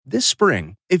This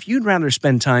spring, if you'd rather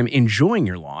spend time enjoying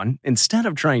your lawn instead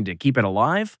of trying to keep it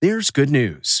alive, there's good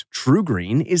news.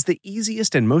 TruGreen is the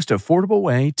easiest and most affordable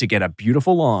way to get a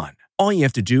beautiful lawn. All you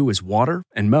have to do is water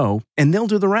and mow, and they'll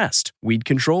do the rest. Weed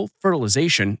control,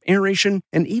 fertilization, aeration,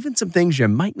 and even some things you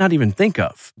might not even think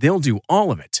of. They'll do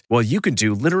all of it, while you can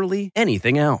do literally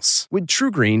anything else. With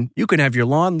TruGreen, you can have your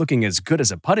lawn looking as good as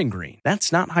a putting green.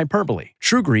 That's not hyperbole.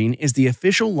 TruGreen is the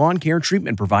official lawn care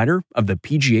treatment provider of the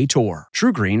PGA Tour.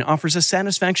 TruGreen offers a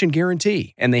satisfaction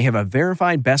guarantee, and they have a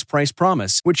verified best price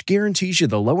promise, which guarantees you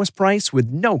the lowest price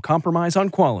with no compromise on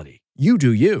quality. You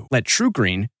do you. Let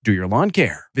TruGreen do your lawn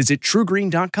care. Visit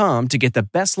TruGreen.com to get the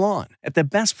best lawn at the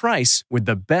best price with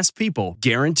the best people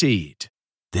guaranteed.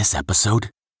 This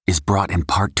episode is brought in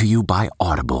part to you by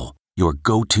Audible, your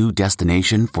go-to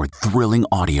destination for thrilling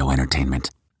audio entertainment.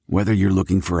 Whether you're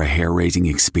looking for a hair-raising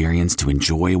experience to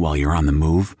enjoy while you're on the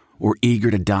move or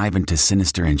eager to dive into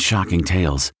sinister and shocking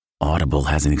tales, Audible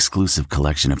has an exclusive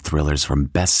collection of thrillers from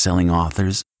best-selling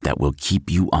authors that will keep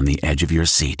you on the edge of your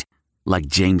seat. Like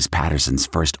James Patterson's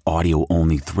first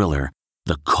audio-only thriller,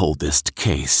 The Coldest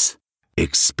Case.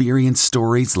 Experience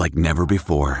stories like never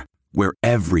before, where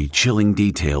every chilling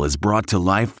detail is brought to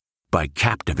life by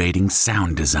captivating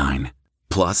sound design.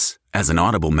 Plus, as an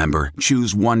Audible member,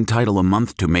 choose one title a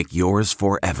month to make yours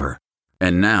forever.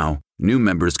 And now, new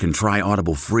members can try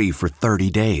Audible free for 30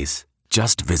 days.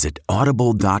 Just visit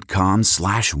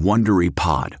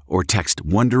audible.com/WonderyPod or text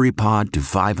WonderyPod to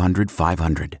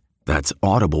 500-500. That's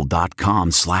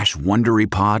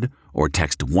audible.com/WonderyPod or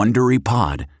text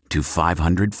WonderyPod to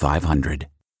 500-500.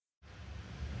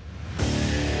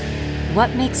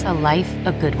 What makes a life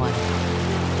a good one?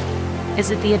 Is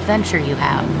it the adventure you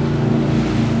have?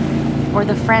 Or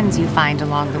the friends you find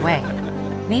along the way?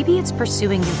 Maybe it's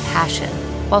pursuing your passion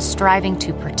while striving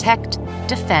to protect,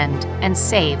 defend, and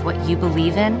save what you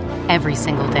believe in every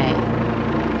single day.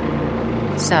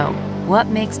 So, what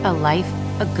makes a life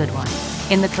a good one?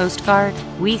 In the Coast Guard,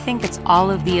 we think it's all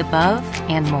of the above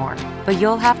and more, but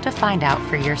you'll have to find out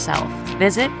for yourself.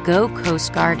 Visit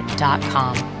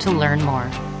GoCoastGuard.com to learn more.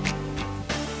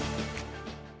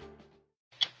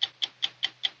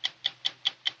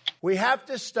 We have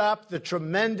to stop the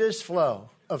tremendous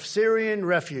flow of Syrian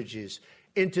refugees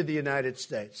into the United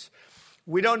States.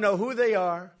 We don't know who they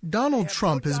are. Donald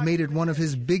Trump has made it one of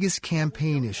his biggest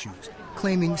campaign issues,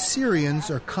 claiming Syrians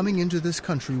are coming into this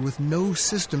country with no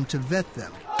system to vet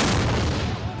them.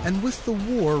 And with the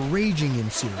war raging in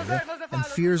Syria and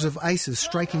fears of ISIS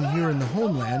striking here in the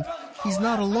homeland, he's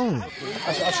not alone.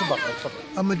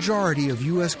 A majority of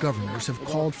U.S. governors have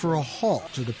called for a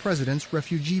halt to the president's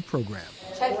refugee program.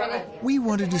 We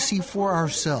wanted to see for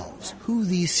ourselves who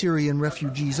these Syrian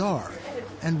refugees are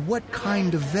and what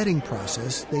kind of vetting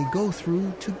process they go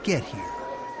through to get here.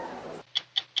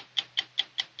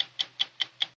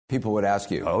 People would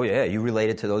ask you, "Oh yeah, you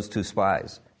related to those two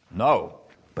spies?" No.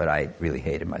 But I really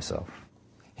hated myself.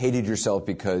 Hated yourself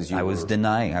because I was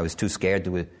denying. I was too scared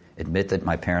to admit that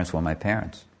my parents were my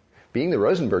parents. Being the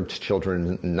Rosenberg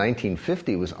children in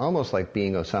 1950 was almost like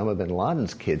being Osama bin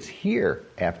Laden's kids here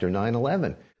after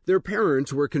 9/11. Their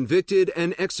parents were convicted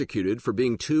and executed for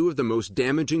being two of the most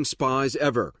damaging spies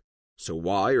ever. So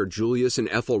why are Julius and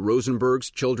Ethel Rosenberg's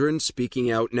children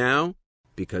speaking out now?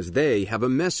 Because they have a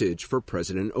message for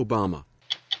President Obama.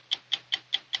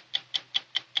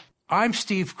 I'm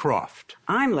Steve Kroft.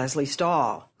 I'm Leslie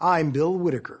Stahl. I'm Bill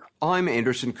Whitaker. I'm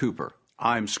Anderson Cooper.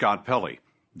 I'm Scott Pelley.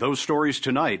 Those stories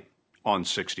tonight on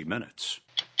 60 Minutes.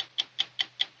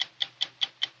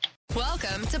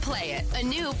 Welcome to Play It, a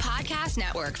new podcast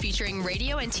network featuring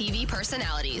radio and TV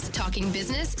personalities talking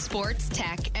business, sports,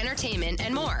 tech, entertainment,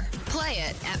 and more. Play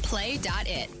it at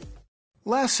play.it.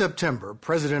 Last September,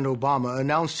 President Obama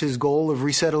announced his goal of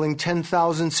resettling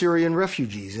 10,000 Syrian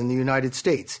refugees in the United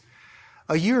States.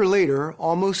 A year later,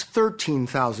 almost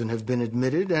 13,000 have been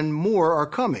admitted and more are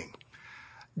coming.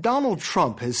 Donald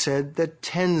Trump has said that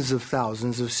tens of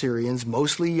thousands of Syrians,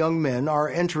 mostly young men, are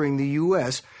entering the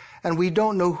U.S., and we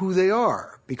don't know who they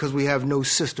are because we have no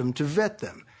system to vet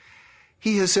them.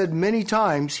 He has said many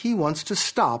times he wants to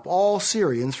stop all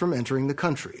Syrians from entering the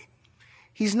country.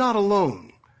 He's not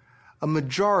alone. A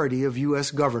majority of U.S.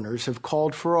 governors have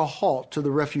called for a halt to the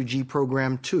refugee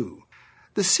program, too.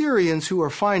 The Syrians who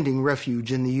are finding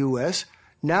refuge in the U.S.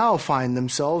 now find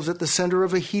themselves at the center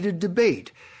of a heated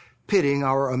debate, pitting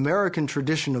our American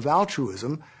tradition of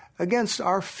altruism against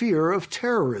our fear of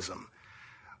terrorism.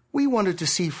 We wanted to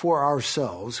see for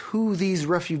ourselves who these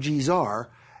refugees are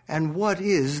and what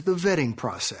is the vetting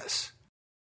process.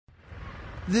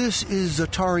 This is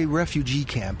Zatari Refugee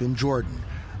Camp in Jordan,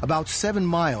 About 7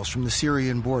 miles from the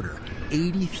Syrian border,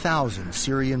 80,000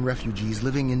 Syrian refugees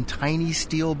living in tiny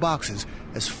steel boxes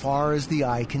as far as the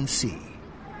eye can see.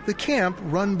 The camp,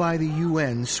 run by the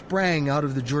UN, sprang out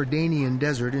of the Jordanian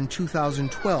desert in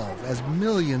 2012 as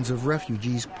millions of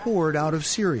refugees poured out of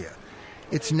Syria.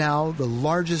 It's now the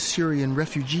largest Syrian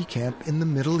refugee camp in the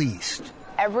Middle East.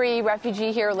 Every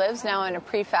refugee here lives now in a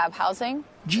prefab housing.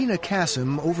 Gina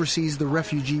Kassim oversees the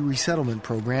refugee resettlement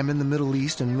program in the Middle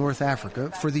East and North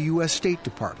Africa for the U.S. State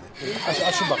Department.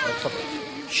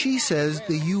 She says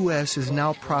the U.S. is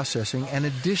now processing an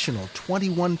additional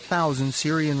 21,000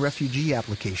 Syrian refugee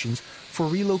applications for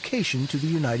relocation to the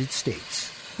United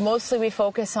States. Mostly we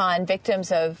focus on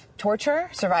victims of torture,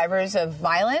 survivors of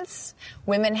violence,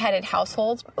 women-headed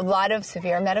households, a lot of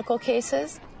severe medical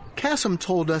cases. Kassim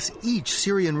told us each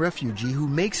Syrian refugee who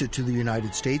makes it to the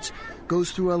United States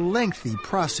goes through a lengthy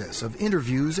process of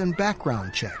interviews and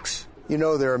background checks. You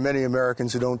know, there are many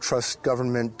Americans who don't trust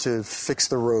government to fix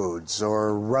the roads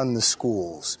or run the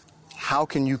schools. How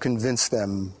can you convince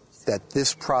them that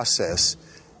this process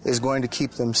is going to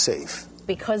keep them safe?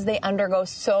 Because they undergo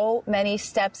so many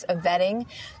steps of vetting,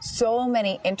 so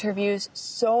many interviews,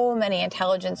 so many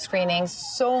intelligence screenings,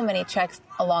 so many checks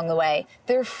along the way.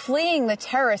 They're fleeing the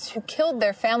terrorists who killed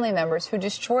their family members, who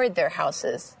destroyed their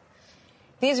houses.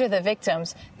 These are the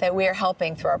victims that we are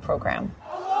helping through our program.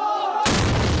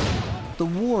 The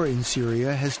war in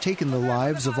Syria has taken the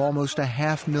lives of almost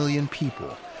 500,000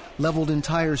 people, leveled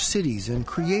entire cities, and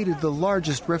created the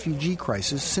largest refugee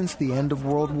crisis since the end of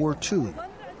World War II.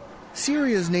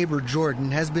 Syria's neighbor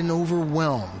Jordan has been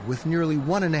overwhelmed with nearly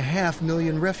 1.5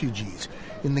 million refugees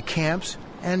in the camps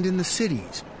and in the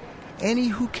cities. Any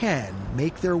who can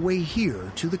make their way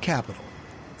here to the capital.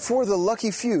 For the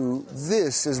lucky few,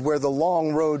 this is where the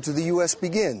long road to the U.S.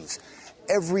 begins.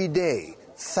 Every day,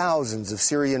 thousands of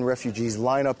Syrian refugees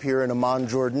line up here in Amman,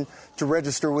 Jordan, to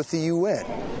register with the UN.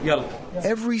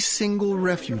 Every single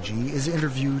refugee is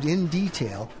interviewed in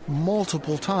detail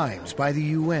multiple times by the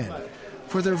UN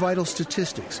for their vital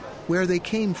statistics, where they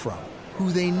came from,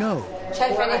 who they know.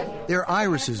 Their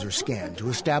irises are scanned to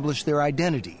establish their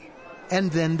identity.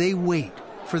 And then they wait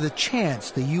for the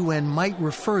chance the UN might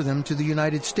refer them to the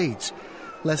United States.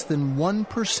 Less than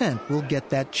 1% will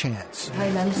get that chance.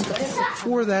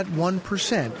 For that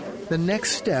 1%, the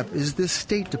next step is this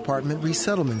State Department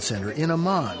Resettlement Center in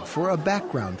Amman for a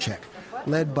background check,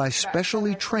 led by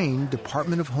specially trained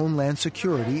Department of Homeland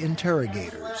Security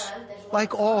interrogators.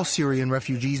 Like all Syrian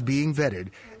refugees being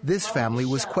vetted, this family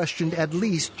was questioned at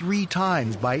least 3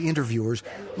 times by interviewers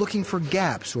looking for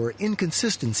gaps or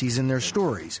inconsistencies in their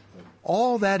stories.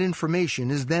 All that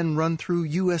information is then run through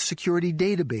U.S. security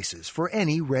databases for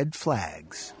any red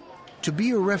flags. To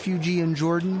be a refugee in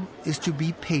Jordan is to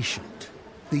be patient.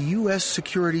 The U.S.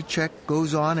 security check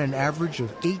goes on an average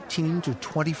of 18 to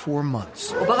 24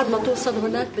 months.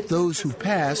 Those who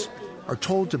pass are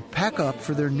told to pack up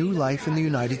for their new life in the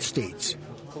United States.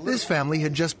 This family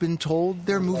had just been told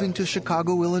they're moving to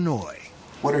Chicago, Illinois.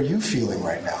 What are you feeling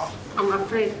right now? I'm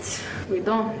afraid. We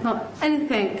don't know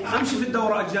anything.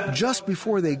 Just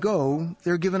before they go,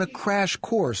 they're given a crash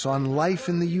course on life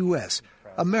in the U.S.,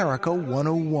 America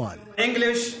 101.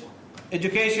 English,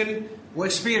 education,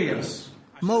 experience.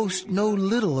 Most know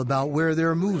little about where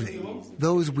they're moving.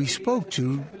 Those we spoke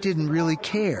to didn't really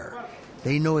care.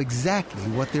 They know exactly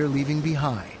what they're leaving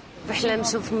behind. We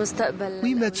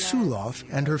met Sulof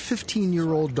and her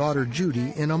 15-year-old daughter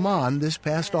Judy in Amman this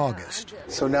past August.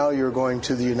 So now you're going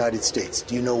to the United States.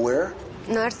 Do you know where?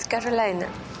 North Carolina.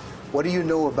 What do you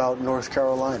know about North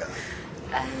Carolina?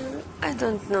 I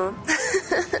don't know.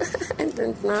 I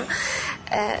don't know.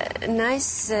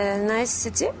 Nice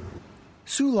city.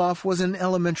 Sulof was an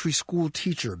elementary school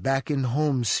teacher back in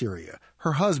Homs, Syria.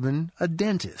 Her husband, a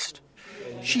dentist.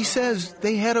 She says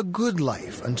they had a good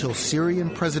life until Syrian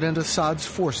President Assad's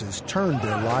forces turned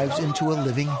their lives into a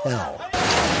living hell.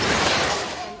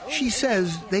 She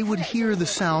says they would hear the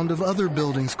sound of other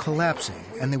buildings collapsing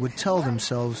and they would tell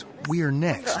themselves, "We're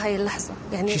next."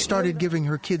 She started giving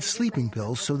her kids sleeping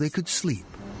pills so they could sleep.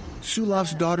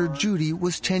 Sulof's daughter Judy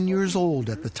was 10 years old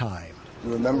at the time.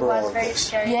 You remember all of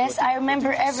this? Yes, I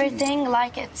remember everything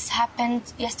like it's happened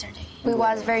yesterday. We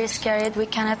was very scared. We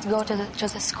cannot go to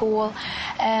the school.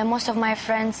 Most of my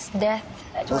friends dead.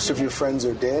 Most of your friends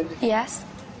are dead? Yes.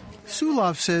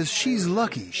 Sulof says she's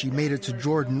lucky she made it to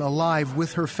Jordan alive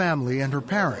with her family and her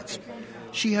parents.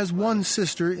 She has one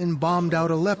sister in bombed-out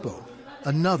Aleppo,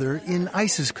 another in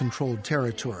ISIS-controlled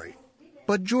territory.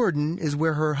 But Jordan is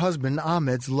where her husband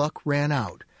Ahmed's luck ran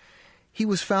out. He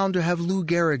was found to have Lou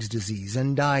Gehrig's disease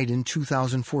and died in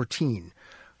 2014.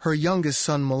 Her youngest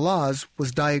son, Malaz,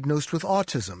 was diagnosed with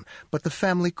autism, but the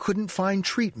family couldn't find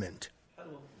treatment.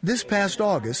 This past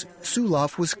August,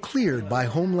 Sulaf was cleared by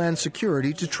Homeland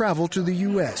Security to travel to the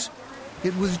U.S.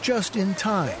 It was just in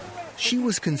time. She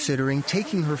was considering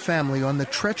taking her family on the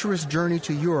treacherous journey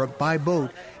to Europe by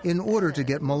boat in order to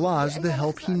get Malaz the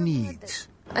help he needs.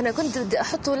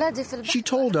 She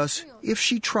told us if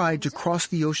she tried to cross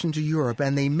the ocean to Europe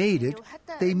and they made it,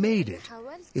 they made it.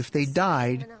 If they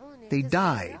died, they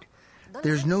died.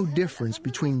 There's no difference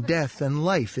between death and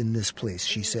life in this place,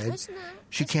 she said.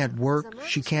 She can't work,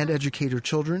 she can't educate her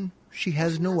children, she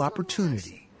has no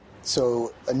opportunity.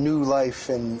 So a new life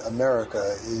in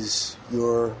America is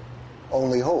your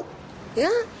only hope? Yeah.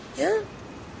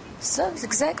 So,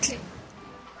 exactly.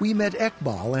 We met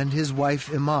Ekbal and his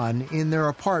wife Iman in their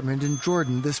apartment in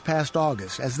Jordan this past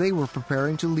August as they were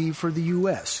preparing to leave for the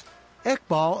U.S.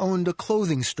 Ekbal owned a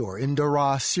clothing store in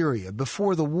Daraa, Syria,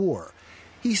 before the war.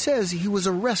 He says he was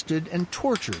arrested and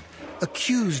tortured,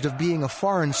 accused of being a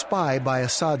foreign spy by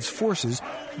Assad's forces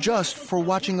just for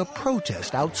watching a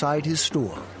protest outside his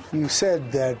store. You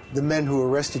said that the men who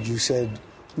arrested you said,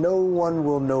 "No one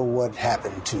will know what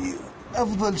happened to you."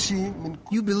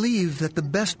 You believe that the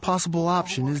best possible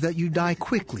option is that you die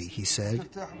quickly, he said.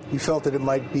 You felt that it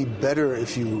might be better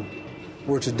if you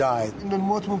were to die.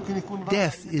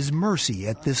 Death is mercy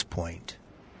at this point.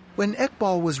 When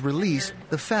Ekbal was released,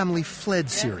 the family fled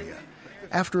Syria.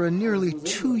 After a nearly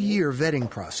 2-year vetting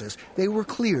process, they were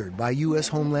cleared by U.S.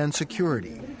 Homeland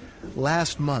Security.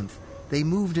 Last month, they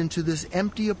moved into this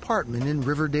empty apartment in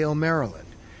Riverdale, Maryland.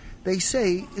 They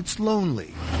say it's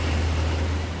lonely.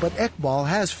 But Ekbal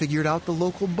has figured out the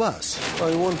local bus.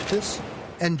 I want this.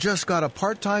 And just got a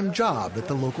part-time job at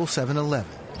the local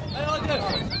 7-Eleven.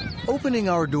 Opening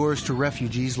our doors to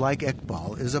refugees like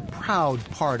Ekbal is a proud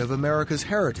part of America's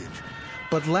heritage.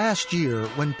 But last year,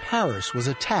 when Paris was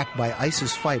attacked by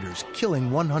ISIS fighters, killing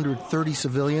 130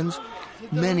 civilians,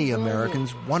 many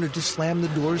Americans wanted to slam the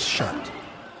doors shut.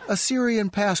 A Syrian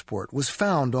passport was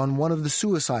found on one of the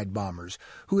suicide bombers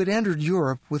who had entered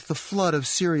Europe with the flood of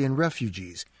Syrian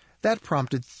refugees. That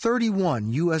prompted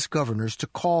 31 U.S. governors to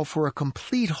call for a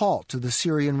complete halt to the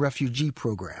Syrian refugee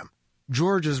program.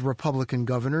 Georgia's Republican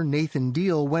governor, Nathan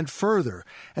Deal, went further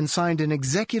and signed an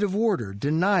executive order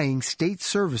denying state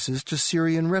services to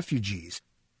Syrian refugees.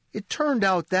 It turned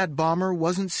out that bomber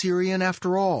wasn't Syrian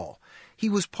after all. He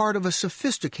was part of a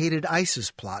sophisticated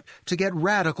ISIS plot to get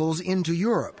radicals into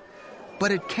Europe.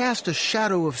 But it cast a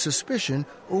shadow of suspicion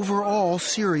over all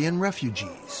Syrian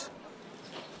refugees.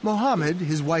 Mohammed,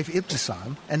 his wife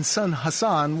Ibtisam, and son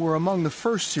Hassan were among the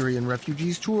first Syrian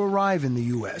refugees to arrive in the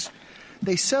U.S.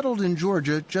 They settled in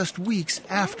Georgia just weeks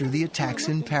after the attacks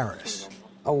in Paris.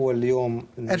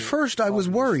 At first I was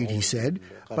worried, he said,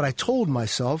 but I told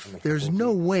myself there's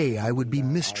no way I would be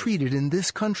mistreated in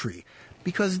this country,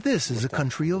 because this is a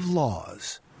country of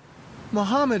laws.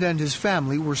 Mohammed and his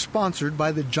family were sponsored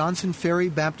by the Johnson Ferry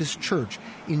Baptist Church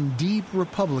in deep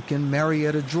Republican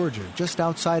Marietta, Georgia, just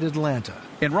outside Atlanta.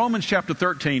 In Romans chapter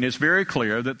 13, it's very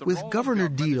clear that with Governor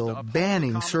Deal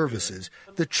banning services,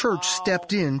 the church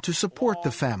stepped in to support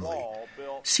the family.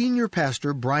 Senior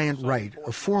pastor Bryant Wright,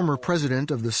 a former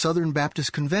president of the Southern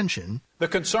Baptist Convention, the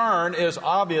concern is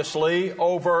obviously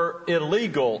over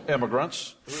illegal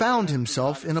immigrants, found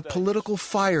himself in a political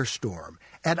firestorm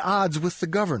at odds with the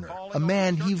governor, a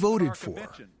man he voted for.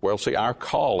 Well, see, our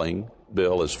calling,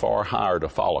 Bill, is far higher to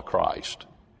follow Christ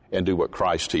and do what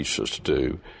Christ teaches us to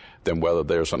do than whether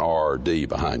there's an R or D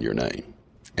behind your name.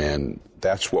 And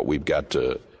that's what we've got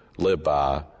to live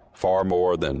by far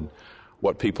more than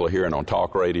what people are hearing on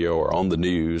talk radio or on the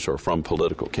news or from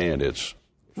political candidates.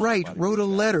 Wright wrote a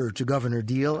letter to Governor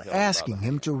Deal asking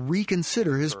him to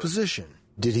reconsider his position.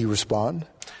 Did he respond?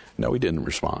 No, he didn't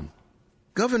respond.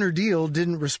 Governor Deal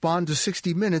didn't respond to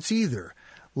 60 Minutes either.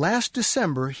 Last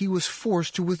December, he was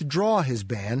forced to withdraw his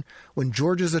ban when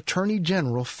Georgia's Attorney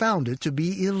General found it to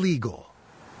be illegal.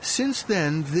 Since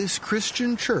then, this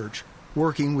Christian church,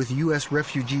 working with U.S.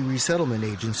 refugee resettlement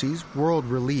agencies, World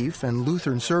Relief, and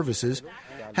Lutheran Services,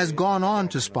 has gone on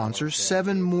to sponsor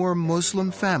 7 more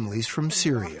Muslim families from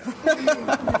Syria.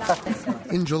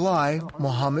 In July,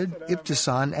 Mohammed,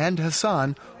 Ibtisam, and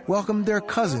Hassan welcomed their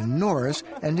cousin, Norris,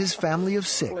 and his family of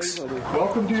 6.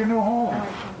 Welcome to your new home.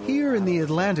 Here in the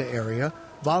Atlanta area,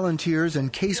 volunteers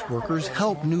and caseworkers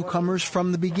help newcomers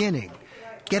from the beginning,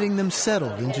 getting them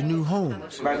settled into new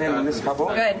homes.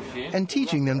 Good. And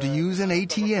teaching them to use an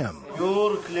ATM.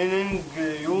 You're cleaning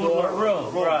your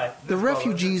room. Right. The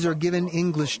refugees are given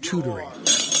English tutoring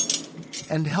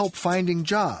and help finding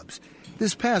jobs.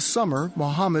 This past summer,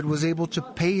 Mohammed was able to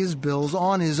pay his bills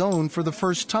on his own for the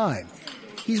first time.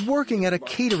 He's working at a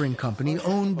catering company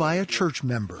owned by a church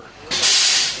member.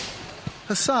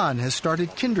 Hassan has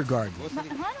started kindergarten,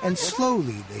 and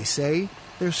slowly, they say,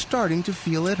 they're starting to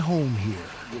feel at home here.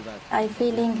 I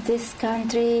feeling this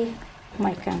country,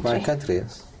 my country. My country,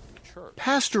 yes.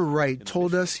 Pastor Wright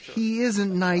told us he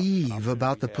isn't naive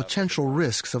about the potential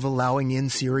risks of allowing in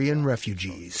Syrian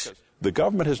refugees. The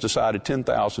government has decided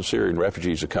 10,000 Syrian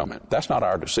refugees are coming. That's not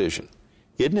our decision.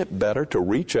 Isn't it better to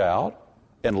reach out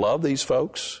and love these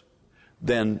folks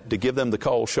than to give them the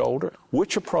cold shoulder?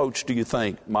 Which approach do you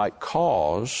think might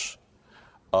cause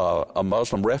a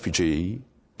Muslim refugee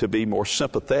to be more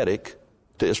sympathetic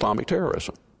to Islamic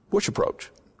terrorism? Which approach?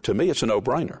 To me, it's a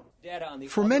no-brainer.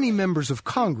 For many members of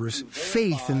Congress,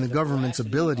 faith in the government's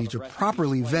ability to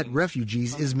properly vet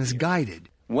refugees is misguided.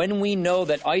 When we know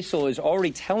that ISIL is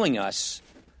already telling us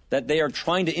that they are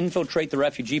trying to infiltrate the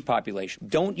refugee population,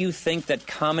 don't you think that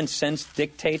common sense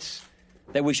dictates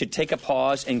that we should take a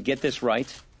pause and get this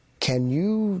right? Can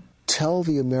you tell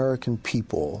the American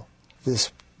people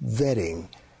this vetting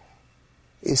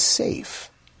is safe?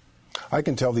 I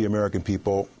can tell the American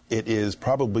people it is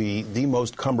probably the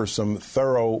most cumbersome,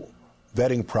 thorough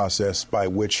vetting process by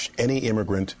which any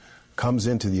immigrant comes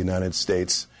into the United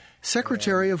States.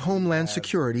 Secretary of Homeland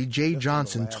Security Jay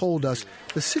Johnson told us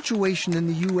the situation in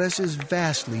the U.S. is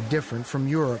vastly different from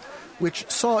Europe, which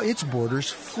saw its borders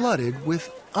flooded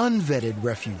with unvetted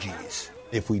refugees.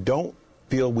 If we don't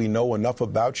feel we know enough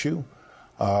about you,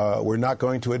 we're not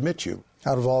going to admit you.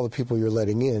 Out of all the people you're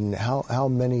letting in, how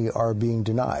many are being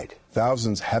denied?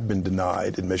 Thousands have been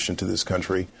denied admission to this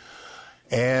country,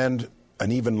 and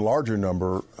an even larger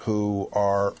number who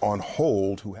are on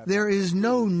hold. There is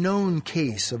no known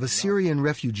case of a Syrian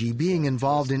refugee being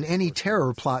involved in any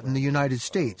terror plot in the United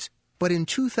States. But in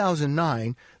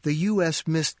 2009, the U.S.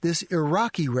 missed this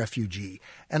Iraqi refugee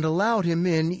and allowed him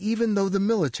in even though the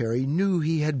military knew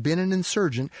he had been an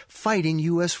insurgent fighting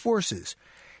U.S. forces.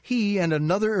 He and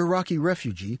another Iraqi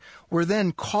refugee were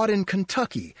then caught in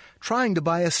Kentucky trying to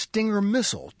buy a Stinger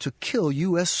missile to kill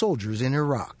U.S. soldiers in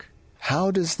Iraq.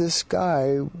 How does this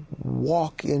guy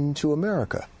walk into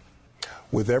America?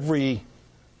 With every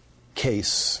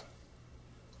case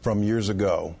from years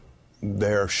ago,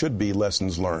 there should be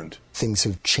lessons learned. Things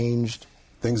have changed.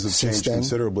 Things have changed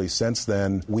considerably since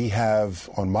then. We have,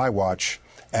 on my watch,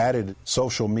 added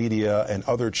social media and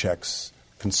other checks,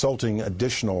 consulting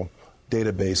additional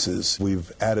databases.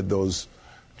 We've added those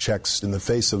checks in the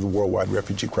face of the worldwide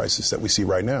refugee crisis that we see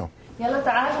right now.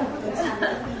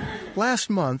 Last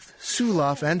month,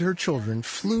 Sulaf and her children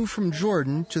flew from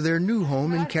Jordan to their new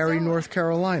home in Cary, North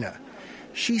Carolina.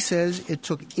 She says it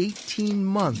took 18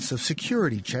 months of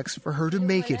security checks for her to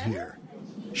make it here.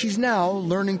 She's now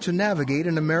learning to navigate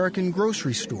an American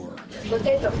grocery store.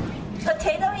 Potato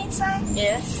inside?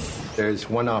 Yes. There's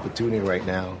one opportunity right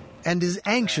now. And is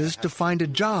anxious to find a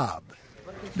job.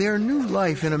 Their new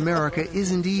life in America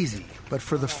isn't easy, but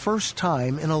for the first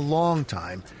time in a long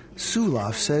time,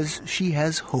 Sulaf says she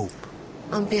has hope.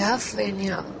 On behalf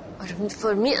of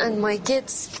for me and my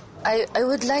kids, I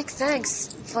would like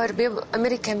thanks for people,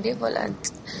 American people and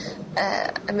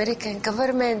American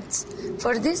government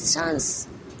for this chance.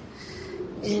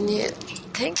 And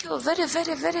thank you very,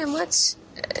 very, very much.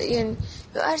 You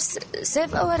are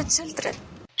save our children.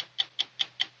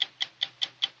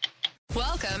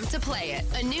 Welcome to Play It,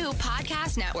 a new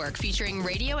podcast network featuring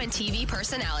radio and TV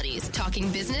personalities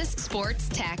talking business, sports,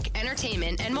 tech,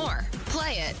 entertainment, and more.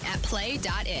 Play it at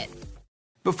play.it.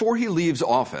 Before he leaves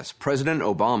office, President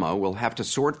Obama will have to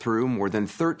sort through more than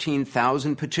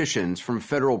 13,000 petitions from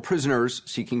federal prisoners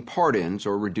seeking pardons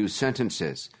or reduced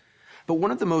sentences. But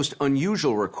one of the most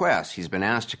unusual requests he's been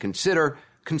asked to consider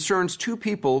concerns two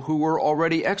people who were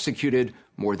already executed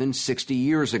more than 60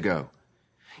 years ago.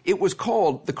 It was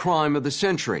called the crime of the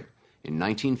century. In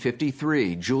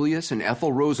 1953, Julius and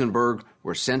Ethel Rosenberg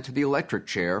were sent to the electric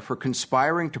chair for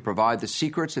conspiring to provide the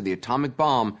secrets of the atomic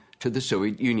bomb to the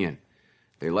Soviet Union.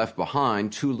 They left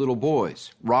behind two little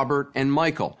boys, Robert and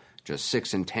Michael, just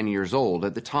 6 and 10 years old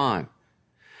at the time.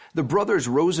 The brothers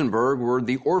Rosenberg were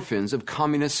the orphans of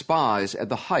communist spies at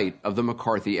the height of the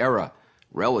McCarthy era.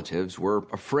 Relatives were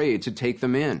afraid to take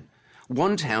them in.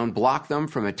 One town blocked them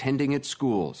from attending its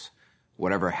schools.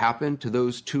 Whatever happened to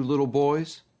those two little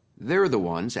boys? They're the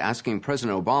ones asking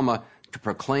President Obama to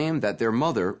proclaim that their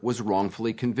mother was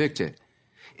wrongfully convicted.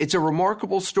 It's a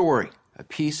remarkable story, a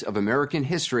piece of American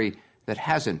history that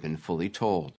hasn't been fully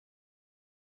told.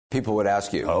 People would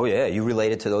ask you, oh, yeah, you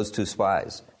related to those two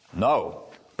spies? No.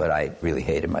 But I really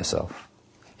hated myself.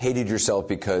 Hated yourself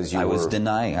because I was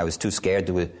denying. I was too scared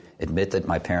to admit that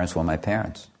my parents were my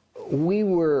parents. We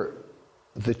were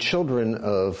the children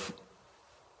of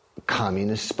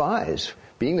communist spies.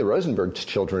 Being the Rosenberg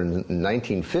children in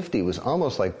 1950 was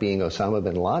almost like being Osama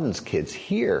bin Laden's kids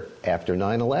here after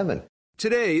 9/11.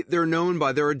 Today, they're known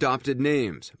by their adopted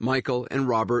names, Michael and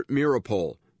Robert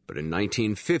Meeropol. But in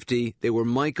 1950, they were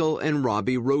Michael and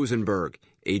Robbie Rosenberg,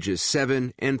 ages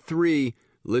 7 and 3,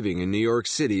 living in New York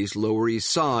City's Lower East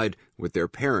Side with their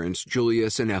parents,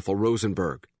 Julius and Ethel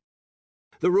Rosenberg.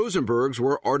 The Rosenbergs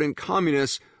were ardent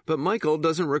communists, but Michael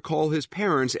doesn't recall his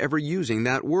parents ever using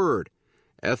that word.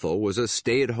 Ethel was a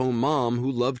stay-at-home mom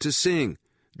who loved to sing.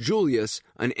 Julius,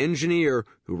 an engineer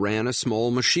who ran a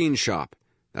small machine shop.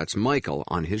 That's Michael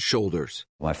on his shoulders.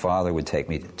 My father would take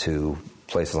me to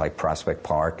places like Prospect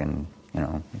Park and,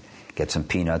 get some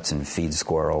peanuts and feed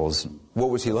squirrels.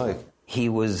 What was he like? He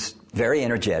was very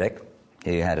energetic.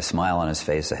 He had a smile on his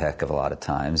face a heck of a lot of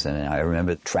times, and I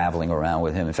remember traveling around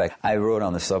with him. In fact, I rode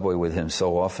on the subway with him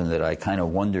so often that I kind of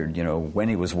wondered, when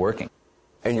he was working.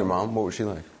 And your mom, what was she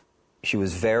like? She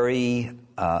was very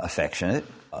affectionate,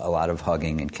 a lot of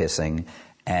hugging and kissing,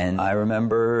 and I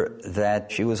remember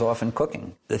that she was often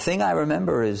cooking. The thing I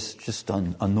remember is just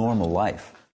a normal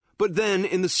life. But then,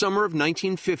 in the summer of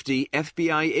 1950,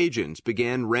 FBI agents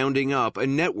began rounding up a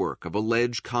network of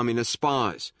alleged communist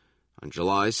spies. On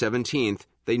July 17th,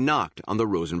 they knocked on the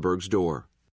Rosenbergs' door.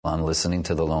 I'm listening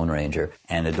to the Lone Ranger,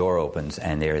 and the door opens,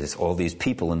 and there's all these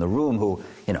people in the room who,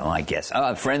 I guess,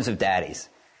 friends of Daddy's.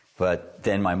 But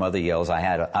then my mother yells,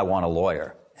 I want a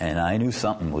lawyer. And I knew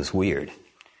something was weird.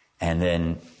 And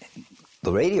then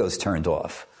the radio's turned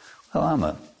off. Well, I'm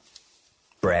a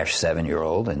brash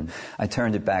 7-year-old, and I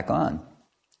turned it back on.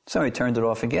 So I turned it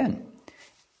off again.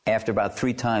 After about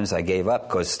 3 times, I gave up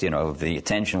because, the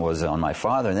attention was on my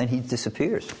father, and then he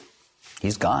disappears.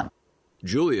 He's gone.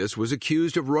 Julius was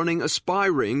accused of running a spy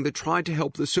ring that tried to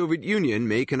help the Soviet Union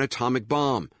make an atomic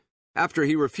bomb. After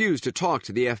he refused to talk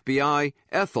to the FBI,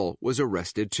 Ethel was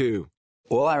arrested too.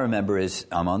 All I remember is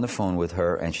I'm on the phone with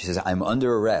her, and she says, I'm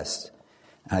under arrest.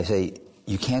 And I say,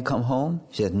 you can't come home?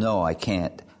 She said, no, I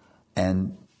can't.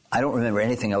 And I don't remember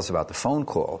anything else about the phone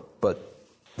call, but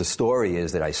the story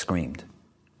is that I screamed,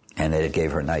 and that it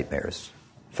gave her nightmares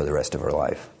for the rest of her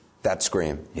life. That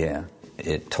scream? Yeah,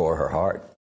 it tore her heart.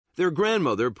 Their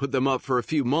grandmother put them up for a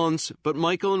few months, but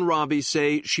Michael and Robbie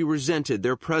say she resented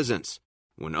their presence.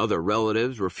 When other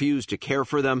relatives refused to care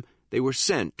for them, they were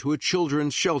sent to a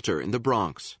children's shelter in the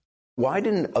Bronx. Why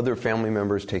didn't other family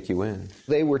members take you in?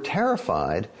 They were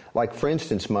terrified. Like, for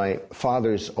instance, my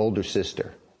father's older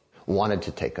sister wanted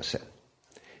to take us in.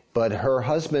 But her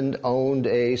husband owned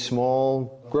a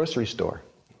small grocery store.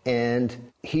 And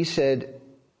he said,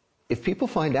 if people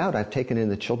find out I've taken in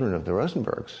the children of the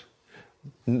Rosenbergs,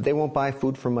 they won't buy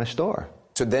food from my store.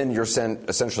 So then you're sent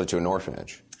essentially to an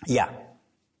orphanage? Yeah.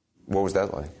 What was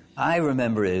that like? I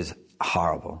remember it as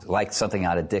horrible, like something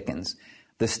out of Dickens.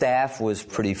 The staff was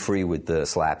pretty free with the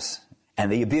slaps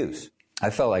and the abuse. I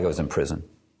felt like I was in prison.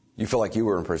 You felt like you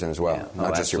were in prison as well,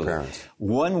 not just your parents.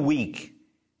 1 week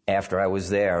after I was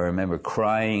there, I remember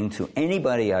crying to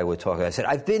anybody I would talk to. I said,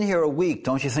 I've been here a week.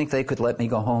 Don't you think they could let me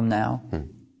go home now?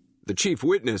 The chief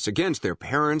witness against their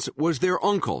parents was their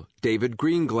uncle, David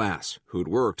Greenglass, who'd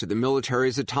worked at the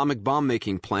military's atomic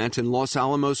bomb-making plant in Los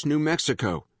Alamos, New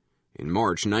Mexico. In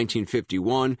March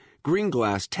 1951,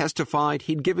 Greenglass testified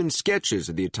he'd given sketches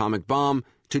of the atomic bomb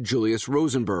to Julius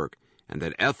Rosenberg, and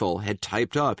that Ethel had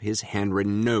typed up his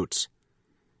handwritten notes.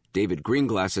 David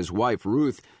Greenglass's wife,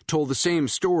 Ruth, told the same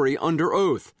story under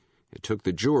oath. It took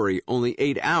the jury only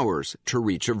 8 hours to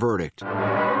reach a verdict.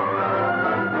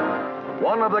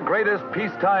 One of the greatest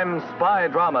peacetime spy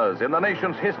dramas in the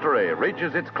nation's history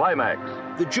reaches its climax.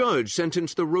 The judge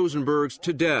sentenced the Rosenbergs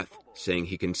to death, saying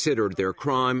he considered their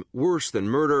crime worse than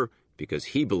murder because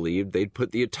he believed they'd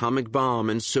put the atomic bomb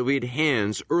in Soviet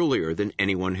hands earlier than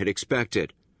anyone had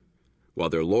expected. While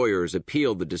their lawyers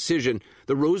appealed the decision,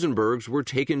 the Rosenbergs were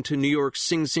taken to New York's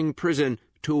Sing Sing prison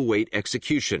to await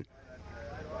execution.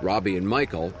 Robbie and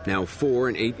Michael, now 4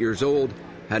 and 8 years old,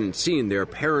 hadn't seen their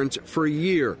parents for a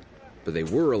year, but they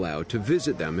were allowed to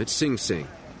visit them at Sing Sing.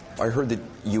 I heard that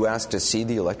you asked to see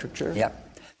the electric chair?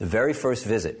 Yep. The very first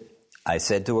visit, I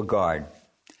said to a guard,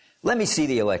 let me see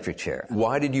the electric chair.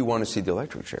 Why did you want to see the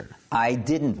electric chair? I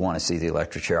didn't want to see the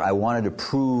electric chair. I wanted to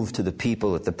prove to the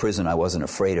people at the prison I wasn't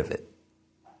afraid of it.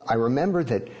 I remember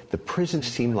that the prison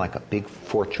seemed like a big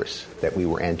fortress that we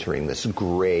were entering, this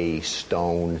gray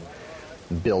stone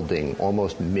building,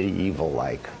 almost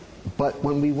medieval-like. But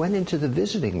when we went into the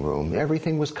visiting room,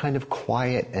 everything was kind of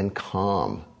quiet and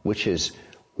calm, which is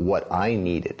what I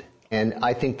needed. And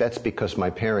I think that's because my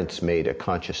parents made a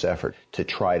conscious effort to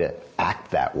try to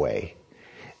act that way.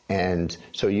 And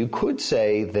so you could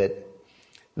say that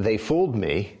they fooled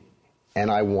me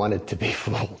and I wanted to be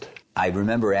fooled. I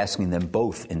remember asking them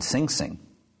both in Sing Sing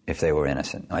if they were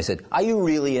innocent. I said, "Are you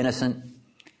really innocent?"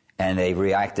 And they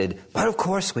reacted, "But of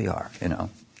course we are,"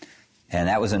 And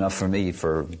that was enough for me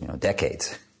for,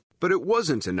 decades. But it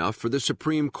wasn't enough for the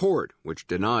Supreme Court, which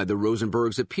denied the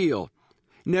Rosenbergs' appeal.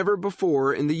 Never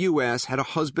before in the U.S. had a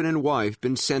husband and wife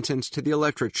been sentenced to the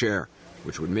electric chair,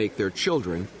 which would make their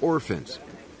children orphans.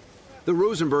 The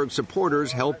Rosenberg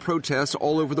supporters held protests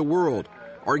all over the world,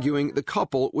 arguing the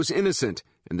couple was innocent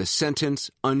and the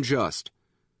sentence unjust.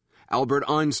 Albert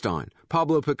Einstein,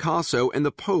 Pablo Picasso, and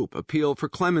the Pope appealed for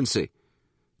clemency.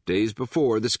 Days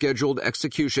before the scheduled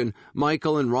execution,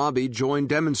 Michael and Robbie joined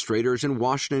demonstrators in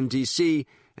Washington, D.C.,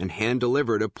 and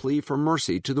hand-delivered a plea for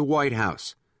mercy to the White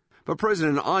House. But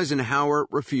President Eisenhower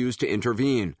refused to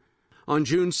intervene. On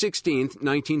June 16,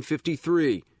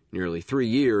 1953, nearly 3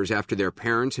 years after their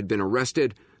parents had been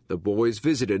arrested, the boys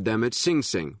visited them at Sing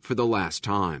Sing for the last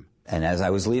time. And as I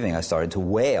was leaving, I started to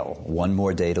wail, "One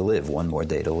more day to live, one more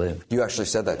day to live." You actually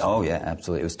said that to me? Oh, yeah,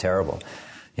 absolutely. It was terrible,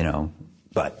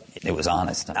 but it was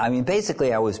honest. I mean,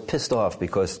 basically, I was pissed off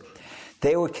because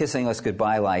they were kissing us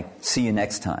goodbye like, "See you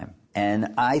next time."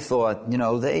 And I thought,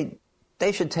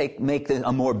 they should make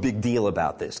a more big deal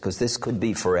about this, because this could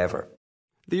be forever.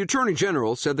 The Attorney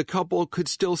General said the couple could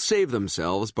still save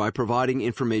themselves by providing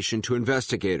information to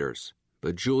investigators.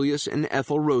 But Julius and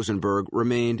Ethel Rosenberg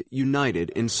remained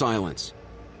united in silence.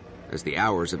 As the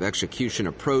hours of execution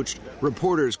approached,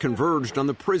 reporters converged on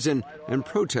the prison and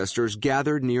protesters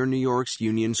gathered near New York's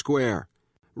Union Square.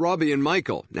 Robbie and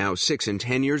Michael, now 6 and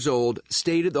 10 years old,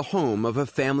 stayed at the home of a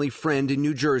family friend in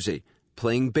New Jersey,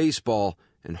 playing baseball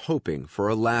and hoping for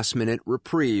a last-minute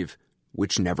reprieve,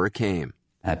 which never came.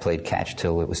 I played catch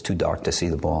till it was too dark to see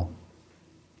the ball.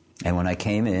 And when I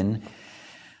came in,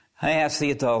 I asked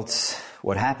the adults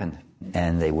what happened,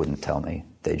 and they wouldn't tell me.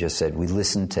 They just said, "We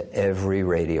listened to every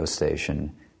radio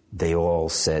station. They all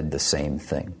said the same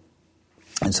thing."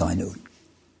 And so I knew.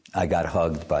 I got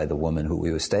hugged by the woman who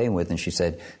we were staying with, and she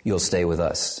said, "You'll stay with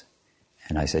us."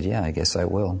 And I said, "Yeah, I guess I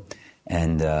will."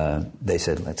 And they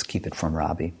said, "Let's keep it from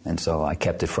Robbie." And so I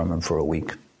kept it from him for a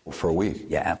week. For a week?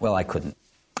 Yeah, well, I couldn't.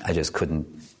 I just couldn't,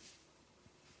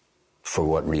 for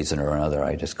what reason or another,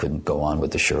 I just couldn't go on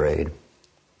with the charade.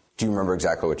 Do you remember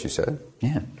exactly what you said?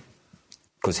 Yeah.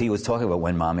 Because he was talking about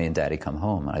when Mommy and Daddy come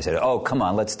home. And I said, "Oh, come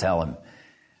on, let's tell him.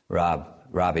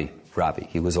 Robbie.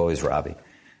 He was always Robbie.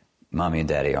 Mommy and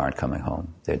Daddy aren't coming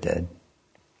home. They're dead."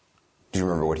 Do you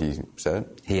remember what he said?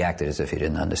 He acted as if he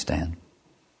didn't understand.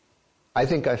 I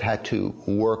think I've had to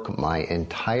work my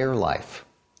entire life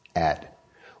at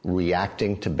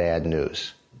reacting to bad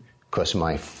news, because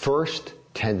my first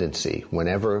tendency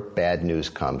whenever bad news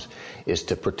comes is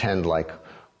to pretend like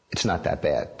it's not that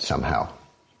bad somehow.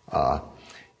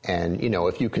 And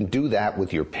if you can do that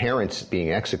with your parents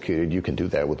being executed, you can do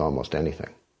that with almost anything.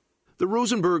 The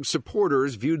Rosenberg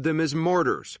supporters viewed them as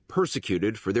martyrs,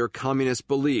 persecuted for their communist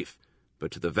belief.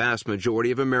 But to the vast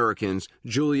majority of Americans,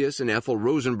 Julius and Ethel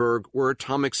Rosenberg were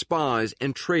atomic spies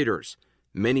and traitors.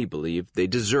 Many believed they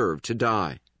deserved to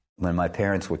die. When my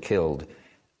parents were killed,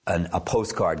 a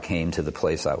postcard came to the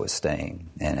place I was staying,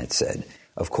 and it said,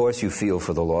 "Of course you feel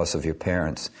for the loss of your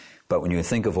parents, but when you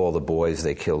think of all the boys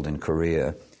they killed in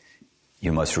Korea,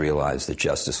 you must realize that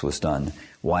justice was done.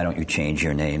 Why don't you change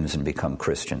your names and become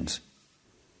Christians?"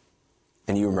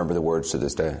 And you remember the words to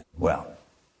this day? Well,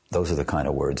 those are the kind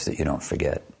of words that you don't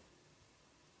forget.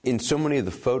 In so many of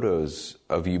the photos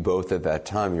of you both at that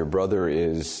time, your brother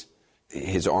his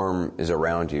arm is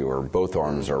around you, or both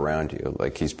arms are around you,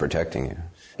 like he's protecting you.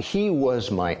 He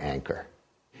was my anchor.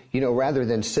 Rather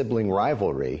than sibling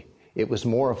rivalry, it was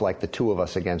more of like the two of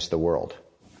us against the world.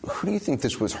 Who do you think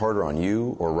this was harder on,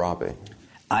 you or Robbie?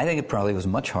 I think it probably was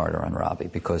much harder on Robbie,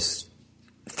 because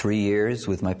 3 years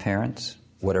with my parents,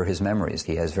 what are his memories?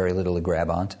 He has very little to grab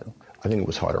onto. I think it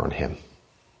was harder on him.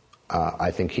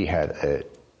 I think he had a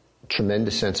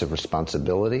tremendous sense of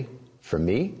responsibility for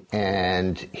me,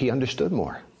 and he understood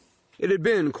more. It had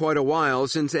been quite a while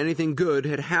since anything good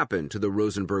had happened to the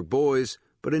Rosenberg boys,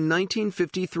 but in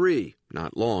 1953,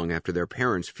 not long after their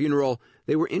parents' funeral,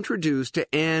 they were introduced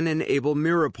to Anne and Abel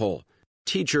Meeropol,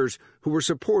 teachers who were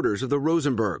supporters of the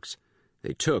Rosenbergs.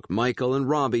 They took Michael and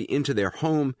Robbie into their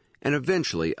home and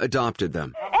eventually adopted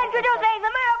them. Introducing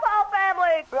the Meeropol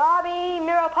family, Robbie,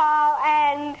 Meeropol,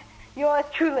 and yours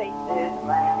truly. This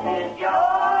land is your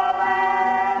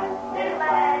land, this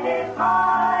land is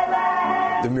my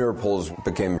land. The Meeropols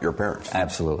became your parents?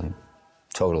 Absolutely.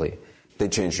 Totally. They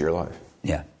changed your life?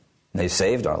 Yeah. They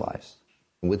saved our lives.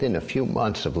 Within a few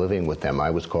months of living with them, I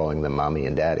was calling them Mommy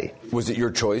and Daddy. Was it your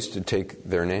choice to take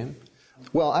their name?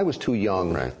 Well, I was too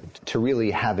young to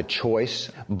really have a choice,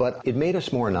 but it made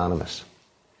us more anonymous.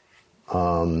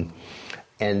 And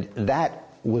that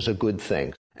was a good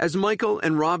thing. As Michael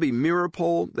and Robbie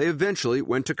Meeropol, they eventually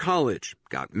went to college,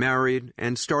 got married,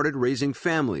 and started raising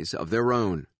families of their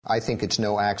own. I think it's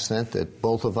no accident that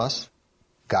both of us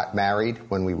got married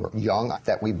when we were young,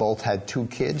 that we both had 2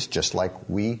 kids, just like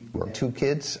we were 2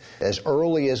 kids. As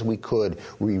early as we could,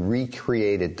 we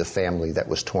recreated the family that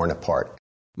was torn apart.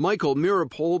 Michael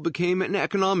Meeropol became an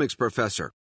economics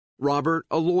professor. Robert,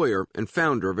 a lawyer and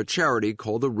founder of a charity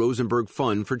called the Rosenberg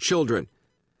Fund for Children.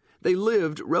 They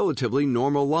lived relatively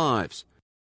normal lives.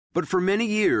 But for many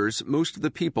years, most of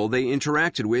the people they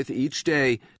interacted with each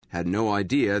day had no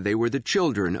idea they were the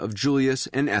children of Julius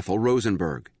and Ethel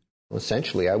Rosenberg.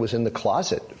 Essentially, I was in the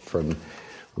closet from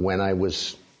when I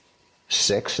was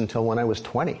 6 until when I was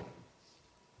 20,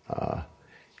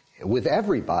 with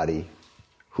everybody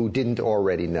who didn't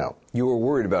already know. You were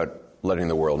worried about letting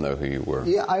the world know who you were.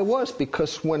 Yeah, I was,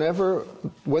 because when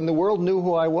the world knew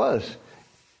who I was,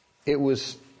 it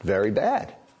was very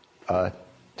bad.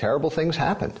 Terrible things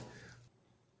happened.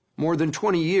 More than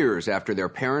 20 years after their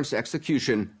parents'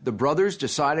 execution, the brothers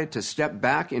decided to step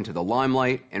back into the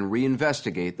limelight and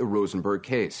reinvestigate the Rosenberg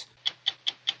case.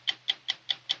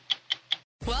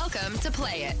 Welcome to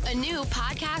Play It, a new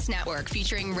podcast network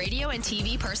featuring radio and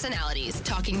TV personalities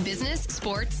talking business,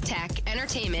 sports, tech,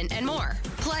 entertainment, and more.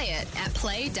 Play it at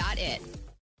play.it.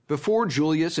 Before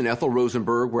Julius and Ethel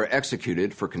Rosenberg were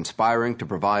executed for conspiring to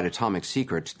provide atomic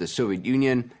secrets to the Soviet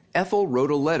Union, Ethel wrote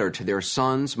a letter to their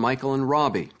sons, Michael and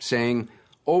Robbie, saying,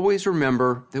 "Always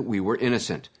remember that we were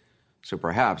innocent." So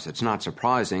perhaps it's not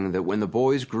surprising that when the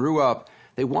boys grew up,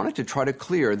 they wanted to try to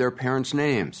clear their parents'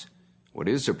 names. What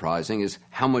is surprising is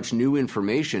how much new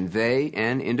information they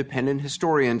and independent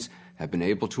historians have been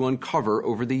able to uncover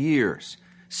over the years.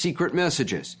 Secret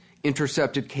messages,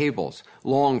 intercepted cables,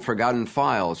 long-forgotten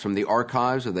files from the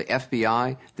archives of the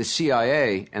FBI, the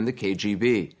CIA, and the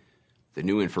KGB. The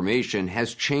new information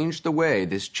has changed the way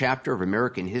this chapter of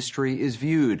American history is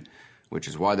viewed, which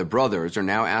is why the brothers are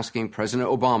now asking President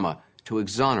Obama to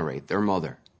exonerate their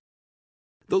mother.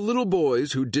 The little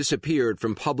boys who disappeared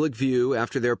from public view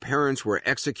after their parents were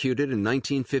executed in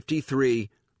 1953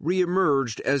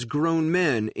 reemerged as grown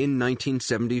men in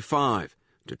 1975,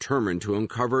 determined to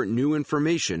uncover new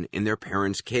information in their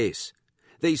parents' case.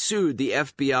 They sued the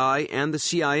FBI and the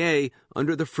CIA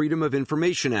under the Freedom of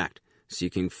Information Act,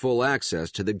 seeking full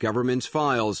access to the government's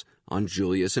files on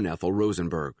Julius and Ethel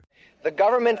Rosenberg. The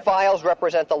government files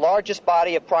represent the largest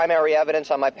body of primary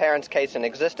evidence on my parents' case in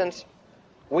existence.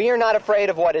 We are not afraid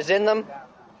of what is in them.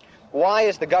 Why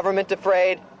is the government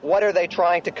afraid? What are they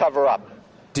trying to cover up?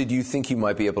 Did you think you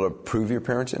might be able to prove your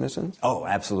parents' innocence? Oh,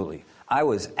 absolutely. I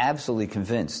was absolutely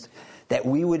convinced that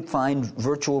we would find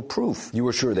virtual proof. You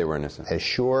were sure they were innocent? As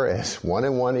sure as 1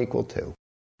 and 1 equal 2.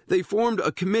 They formed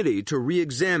a committee to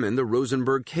re-examine the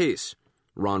Rosenberg case.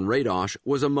 Ron Radosh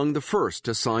was among the first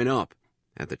to sign up.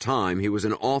 At the time, he was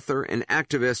an author and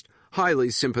activist, highly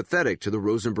sympathetic to the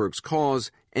Rosenbergs'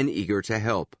 cause and eager to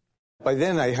help. By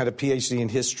then, I had a PhD in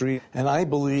history, and I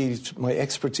believed my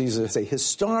expertise as a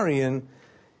historian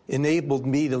enabled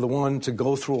me to the one to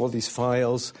go through all these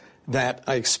files that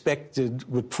I expected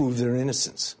would prove their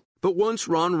innocence. But once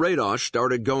Ron Radosh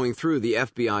started going through the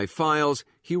FBI files,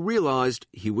 he realized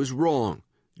he was wrong.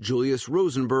 Julius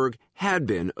Rosenberg had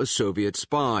been a Soviet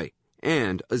spy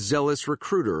and a zealous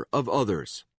recruiter of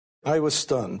others. I was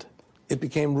stunned. It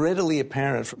became readily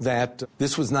apparent that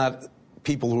this was not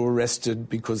people who were arrested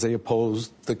because they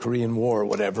opposed the Korean War or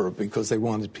whatever, because they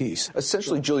wanted peace.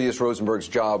 Essentially, Julius Rosenberg's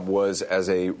job was as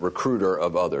a recruiter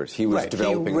of others. He was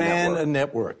developing a network. He ran a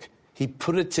network. He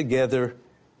put it together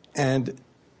and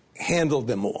handled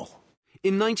them all.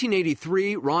 In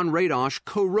 1983, Ron Radosh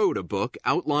co-wrote a book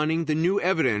outlining the new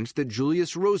evidence that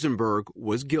Julius Rosenberg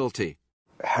was guilty.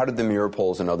 How did the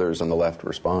Meeropols and others on the left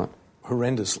respond?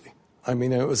 Horrendously. I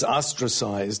mean, it was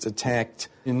ostracized, attacked.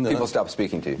 People stopped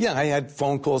speaking to you? Yeah, I had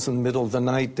phone calls in the middle of the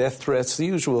night, death threats, the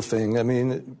usual thing. I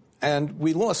mean, and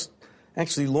we lost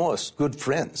good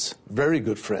friends, very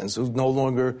good friends, who no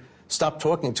longer stopped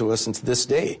talking to us until this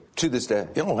day. To this day?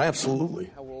 Oh,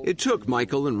 absolutely. It took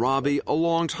Michael and Robbie a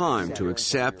long time to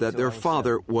accept that their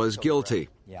father was guilty.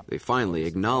 They finally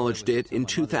acknowledged it in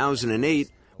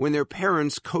 2008 when their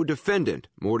parents' co-defendant,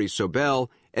 Morty Sobel,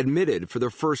 admitted for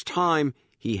the first time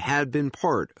he had been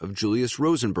part of Julius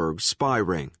Rosenberg's spy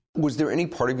ring. Was there any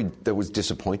part of you that was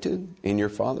disappointed in your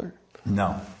father?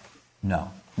 No,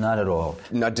 not at all.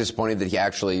 Not disappointed that he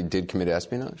actually did commit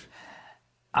espionage?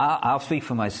 I'll speak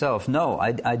for myself. No,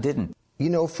 I didn't. You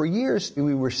know, for years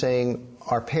we were saying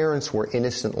our parents were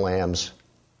innocent lambs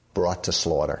brought to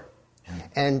slaughter.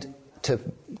 And to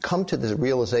come to the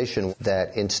realization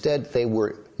that instead they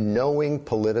were knowing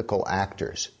political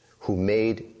actors who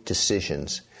made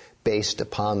decisions based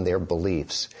upon their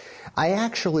beliefs. I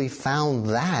actually found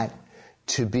that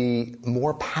to be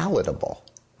more palatable.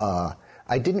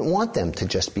 I didn't want them to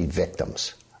just be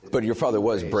victims. But your father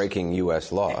was breaking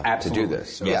U.S. law to do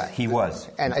this. So. Yeah, he was.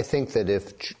 And I think that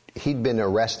if he'd been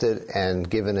arrested and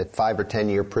given a 5 or 10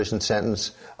 year prison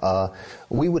sentence,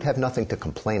 we would have nothing to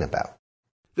complain about.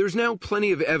 There's now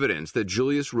plenty of evidence that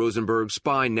Julius Rosenberg's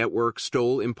spy network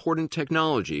stole important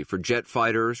technology for jet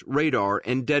fighters, radar,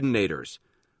 and detonators.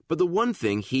 But the one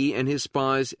thing he and his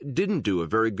spies didn't do a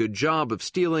very good job of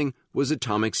stealing was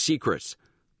atomic secrets,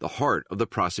 the heart of the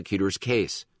prosecutor's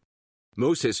case.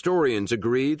 Most historians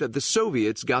agree that the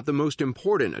Soviets got the most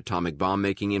important atomic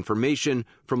bomb-making information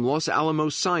from Los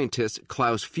Alamos scientists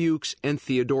Klaus Fuchs and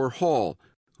Theodore Hall,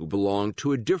 who belonged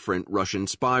to a different Russian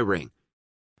spy ring.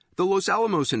 The Los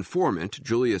Alamos informant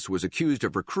Julius was accused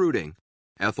of recruiting,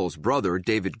 Ethel's brother,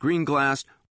 David Greenglass,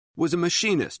 was a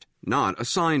machinist, not a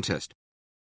scientist.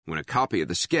 When a copy of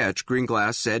the sketch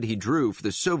Greenglass said he drew for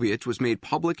the Soviets was made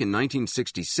public in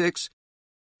 1966,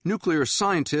 nuclear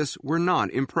scientists were not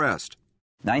impressed.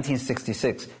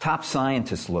 1966, top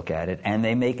scientists look at it, and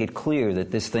they make it clear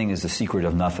that this thing is a secret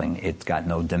of nothing. It's got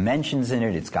no dimensions in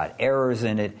it. It's got errors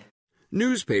in it.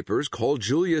 Newspapers called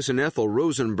Julius and Ethel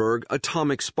Rosenberg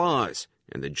atomic spies,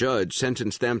 and the judge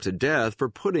sentenced them to death for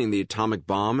putting the atomic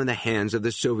bomb in the hands of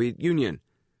the Soviet Union.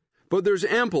 But there's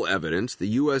ample evidence the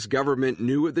U.S. government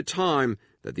knew at the time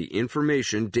that the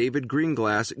information David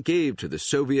Greenglass gave to the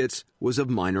Soviets was of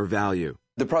minor value.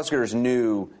 The prosecutors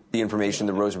knew the information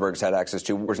the Rosenbergs had access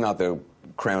to was not the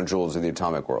crown jewels of the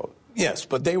atomic world. Yes,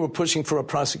 but they were pushing for a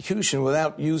prosecution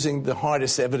without using the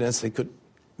hardest evidence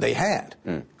they had.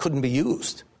 Couldn't be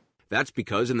used. That's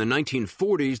because in the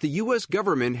 1940s, the U.S.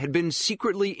 government had been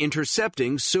secretly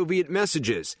intercepting Soviet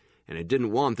messages, and it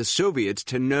didn't want the Soviets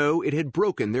to know it had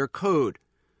broken their code.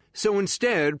 So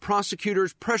instead,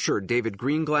 prosecutors pressured David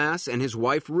Greenglass and his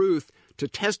wife Ruth to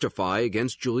testify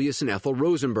against Julius and Ethel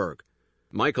Rosenberg.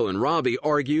 Michael and Robbie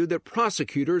argued that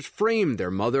prosecutors framed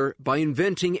their mother by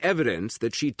inventing evidence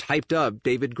that she typed up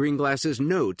David Greenglass's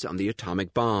notes on the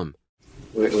atomic bomb.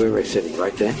 Where were we sitting,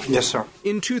 right there? Yes, sir.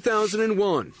 In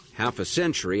 2001, half a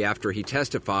century after he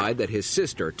testified that his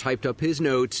sister typed up his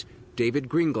notes, David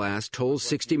Greenglass told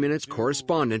 60 Minutes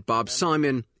correspondent Bob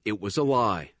Simon it was a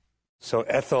lie. So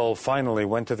Ethel finally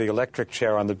went to the electric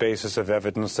chair on the basis of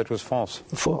evidence that was false.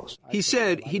 False. He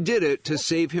said he did it to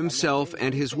save himself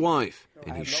and his wife,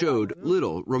 and he showed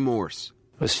little remorse.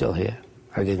 I was still here.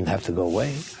 I didn't have to go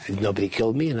away. Nobody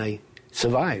killed me, and I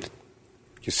survived.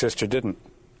 Your sister didn't.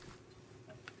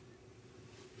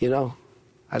 You know,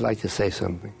 I'd like to say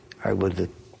something. I would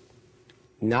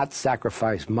not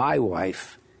sacrifice my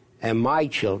wife and my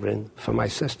children for my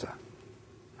sister.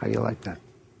 How do you like that?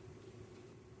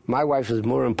 My wife is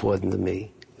more important to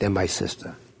me than my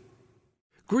sister.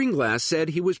 Greenglass said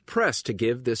he was pressed to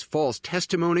give this false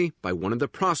testimony by one of the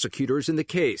prosecutors in the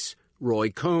case, Roy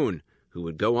Cohn, who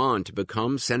would go on to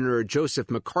become Senator Joseph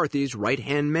McCarthy's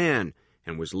right-hand man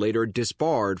and was later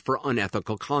disbarred for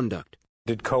unethical conduct.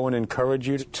 Did Cohen encourage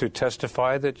you to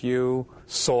testify that you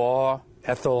saw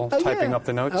Ethel typing up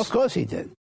the notes? Of course he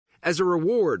did. As a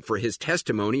reward for his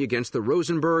testimony against the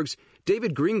Rosenbergs,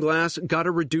 David Greenglass got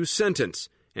a reduced sentence,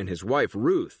 and his wife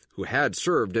Ruth, who had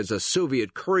served as a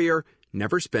Soviet courier,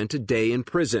 never spent a day in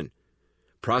prison.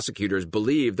 Prosecutors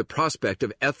believed the prospect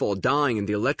of Ethel dying in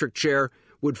the electric chair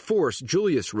would force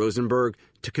Julius Rosenberg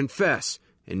to confess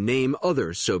and name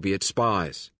other Soviet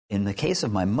spies. In the case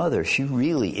of my mother, she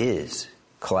really is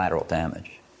collateral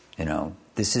damage. You know,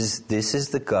 this is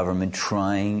the government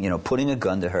trying, putting a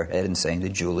gun to her head and saying to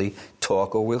Julie,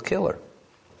 talk or we'll kill her.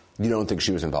 You don't think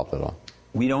she was involved at all?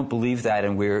 We don't believe that,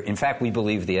 and in fact, we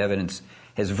believe the evidence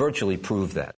has virtually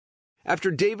proved that.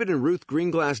 After David and Ruth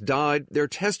Greenglass died, their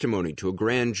testimony to a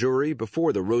grand jury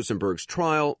before the Rosenbergs'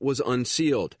 trial was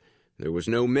unsealed. There was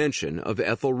no mention of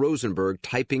Ethel Rosenberg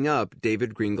typing up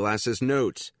David Greenglass's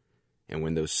notes. And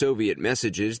when those Soviet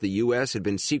messages the U.S. had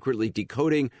been secretly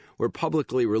decoding were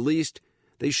publicly released,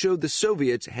 they showed the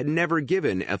Soviets had never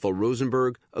given Ethel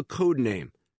Rosenberg a code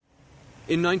name.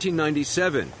 In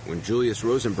 1997, when Julius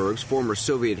Rosenberg's former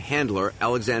Soviet handler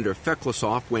Alexander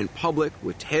Feklisov went public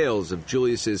with tales of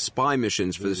Julius's spy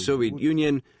missions for the Soviet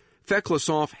Union,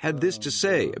 Feklisov had this to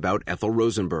say about Ethel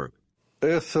Rosenberg.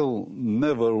 Ethel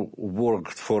never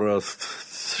worked for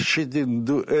us. She didn't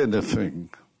do anything.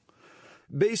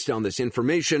 Based on this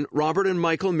information, Robert and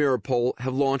Michael Mirapol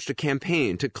have launched a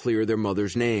campaign to clear their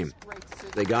mother's name.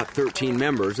 They got 13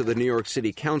 members of the New York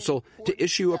City Council to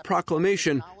issue a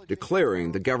proclamation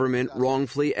declaring the government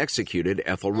wrongfully executed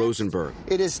Ethel Rosenberg.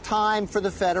 It is time for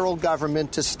the federal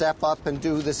government to step up and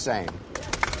do the same.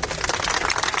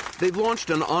 They've launched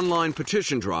an online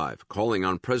petition drive calling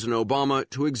on President Obama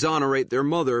to exonerate their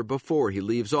mother before he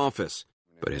leaves office.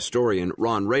 But historian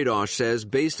Ron Radosh says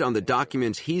based on the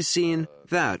documents he's seen,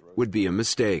 that would be a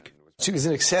mistake. She was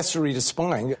an accessory to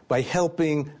spying by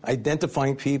helping,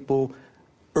 identifying people,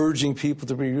 urging people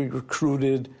to be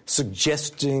recruited,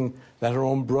 suggesting that her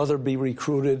own brother be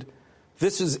recruited.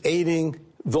 This is aiding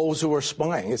those who are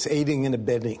spying. It's aiding and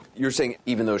abetting. You're saying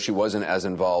even though she wasn't as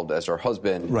involved as her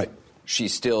husband, right, she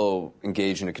still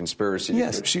engaged in a conspiracy?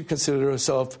 Yes, she considered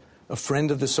herself a friend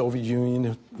of the Soviet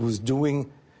Union who was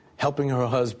helping her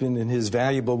husband in his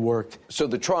valuable work. So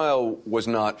the trial was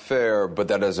not fair, but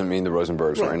that doesn't mean the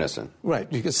Rosenbergs were innocent.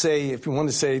 Right. You could say, if you want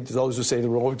to say, those who say the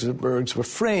Rosenbergs were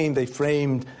framed, they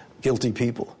framed guilty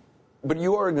people. But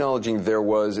you are acknowledging there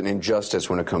was an injustice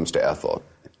when it comes to Ethel,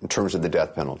 in terms of the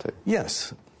death penalty.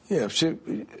 Yes. Yeah.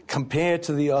 Compared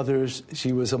to the others,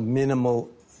 she was of minimal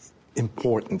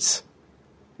importance.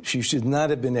 She should not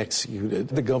have been executed.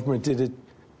 The government did it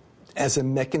as a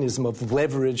mechanism of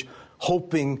leverage,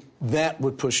 hoping that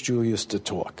would push Julius to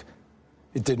talk.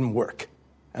 It didn't work.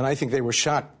 And I think they were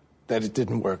shocked that it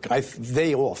didn't work.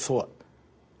 They all thought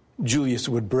Julius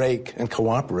would break and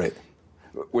cooperate.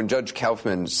 When Judge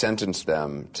Kaufman sentenced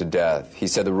them to death, he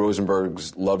said the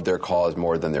Rosenbergs loved their cause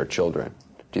more than their children.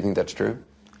 Do you think that's true?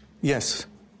 Yes.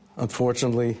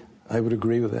 Unfortunately, I would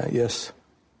agree with that, yes.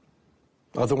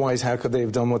 Otherwise, how could they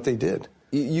have done what they did?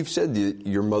 You've said that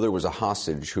your mother was a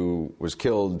hostage who was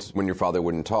killed when your father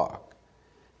wouldn't talk.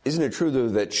 Isn't it true, though,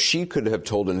 that she could have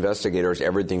told investigators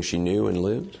everything she knew and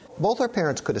lived? Both our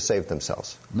parents could have saved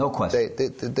themselves. No question.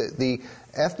 The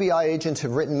FBI agents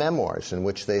have written memoirs in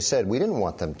which they said, we didn't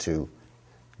want them to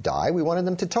die, we wanted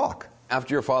them to talk.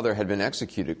 After your father had been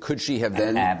executed, could she have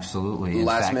then absolutely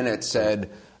last minute said,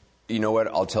 you know what,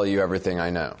 I'll tell you everything I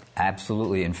know?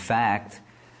 Absolutely. In fact,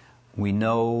 we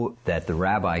know that the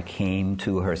rabbi came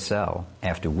to her cell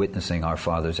after witnessing our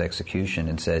father's execution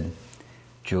and said,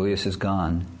 Julius is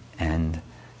gone, and,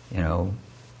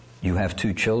 you have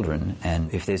 2 children,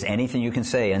 and if there's anything you can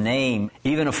say, a name,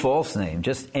 even a false name,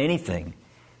 just anything,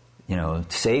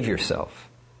 save yourself.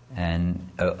 And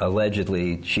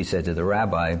allegedly, she said to the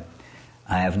rabbi,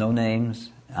 I have no names,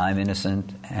 I'm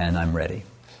innocent, and I'm ready.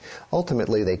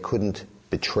 Ultimately, they couldn't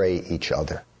betray each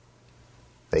other.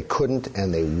 They couldn't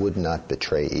and they would not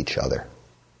betray each other.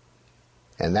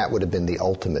 And that would have been the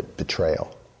ultimate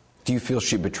betrayal. Do you feel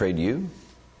she betrayed you?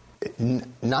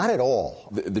 Not at all.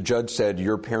 The judge said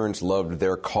your parents loved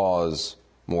their cause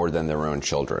more than their own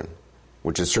children,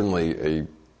 which is certainly a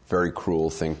very cruel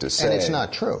thing to say. And it's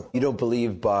not true. You don't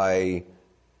believe by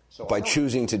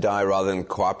choosing to die rather than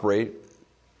cooperate,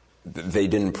 they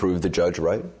didn't prove the judge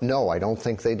right? No, I don't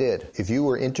think they did. If you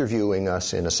were interviewing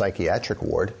us in a psychiatric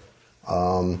ward,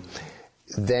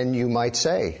 then you might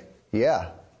say, they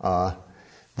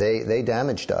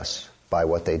damaged us by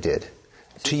what they did.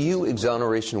 To you,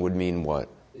 exoneration would mean what?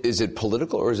 Is it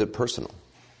political or is it personal?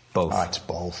 Both. It's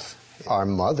both. Our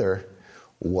mother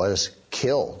was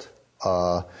killed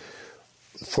for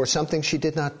something she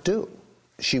did not do.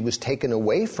 She was taken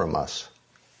away from us.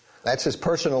 That's as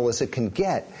personal as it can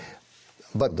get.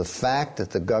 But the fact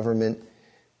that the government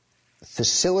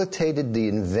facilitated the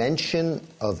invention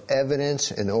of evidence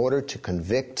in order to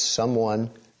convict someone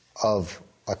of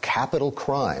a capital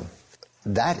crime,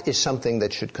 that is something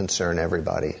that should concern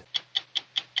everybody.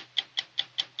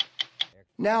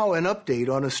 Now an update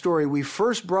on a story we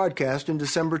first broadcast in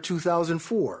December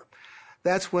 2004.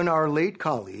 That's when our late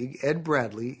colleague, Ed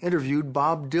Bradley, interviewed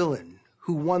Bob Dylan,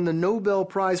 who won the Nobel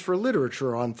Prize for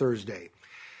Literature on Thursday.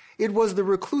 It was the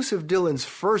reclusive Dylan's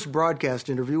first broadcast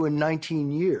interview in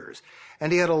 19 years,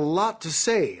 and he had a lot to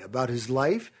say about his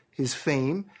life, his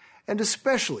fame, and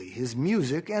especially his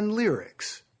music and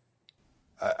lyrics.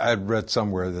 I'd read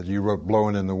somewhere that you wrote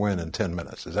Blowing in the Wind in 10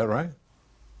 minutes. Is that right?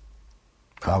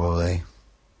 Probably.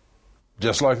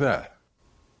 Just like that?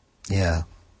 Yeah.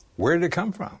 Where did it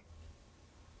come from?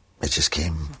 It just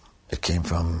came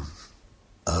from,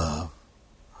 it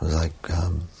was like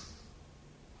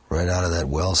right out of that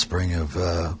wellspring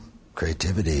of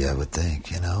creativity, I would think,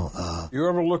 You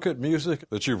ever look at music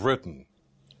that you've written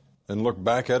and look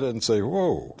back at it and say,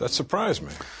 whoa, that surprised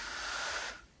me?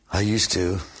 I used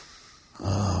to.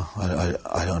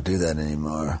 I don't do that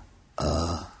anymore.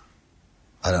 I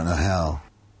don't know how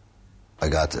I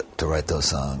got to write those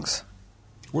songs.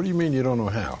 What do you mean you don't know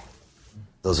how?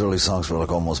 Those early songs were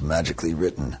like almost magically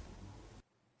written.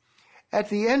 At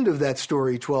the end of that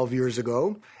story 12 years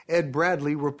ago, Ed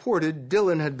Bradley reported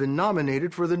Dylan had been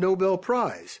nominated for the Nobel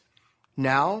Prize.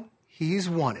 Now, he's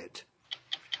won it.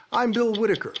 I'm Bill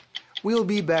Whitaker. We'll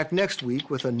be back next week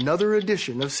with another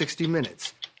edition of 60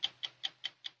 Minutes.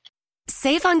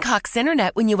 Save on Cox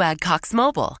Internet when you add Cox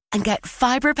Mobile and get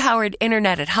fiber-powered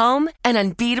internet at home and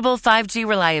unbeatable 5G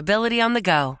reliability on the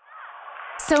go.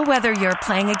 So whether you're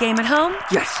playing a game at home,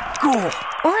 yes, cool,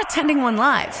 or attending one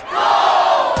live,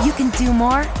 you can do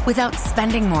more without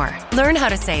spending more. Learn how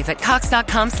to save at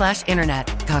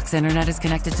cox.com/internet. Cox Internet is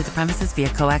connected to the premises via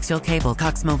coaxial cable.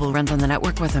 Cox Mobile runs on the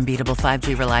network with unbeatable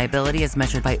 5G reliability as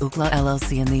measured by Ookla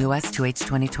LLC in the U.S. 2H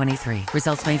 2023.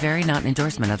 Results may vary, not an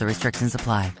endorsement. Other restrictions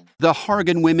apply. The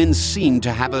Hargan women seemed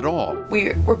to have it all.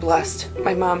 We were blessed.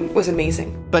 My mom was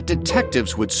amazing. But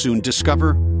detectives would soon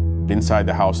discover inside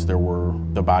the house there were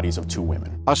the bodies of 2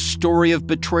 women. A story of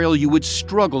betrayal you would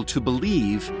struggle to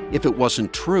believe if it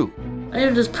wasn't true. I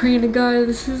am just praying to God,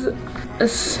 this is a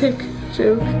sick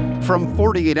joke. From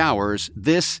 48 Hours,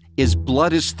 this is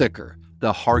Blood is Thicker,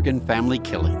 the Hargan Family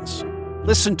Killings.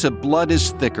 Listen to Blood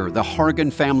is Thicker, the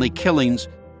Hargan Family Killings,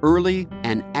 early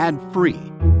and ad-free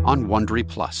on Wondery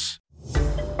Plus.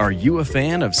 Are you a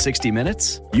fan of 60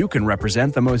 Minutes? You can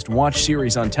represent the most watched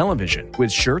series on television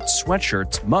with shirts,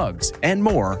 sweatshirts, mugs, and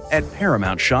more at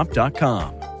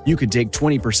ParamountShop.com. You can take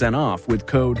 20% off with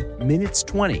code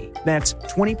MINUTES20. That's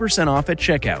 20% off at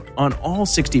checkout on all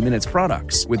 60 Minutes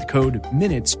products with code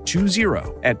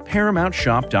MINUTES20 at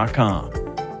ParamountShop.com.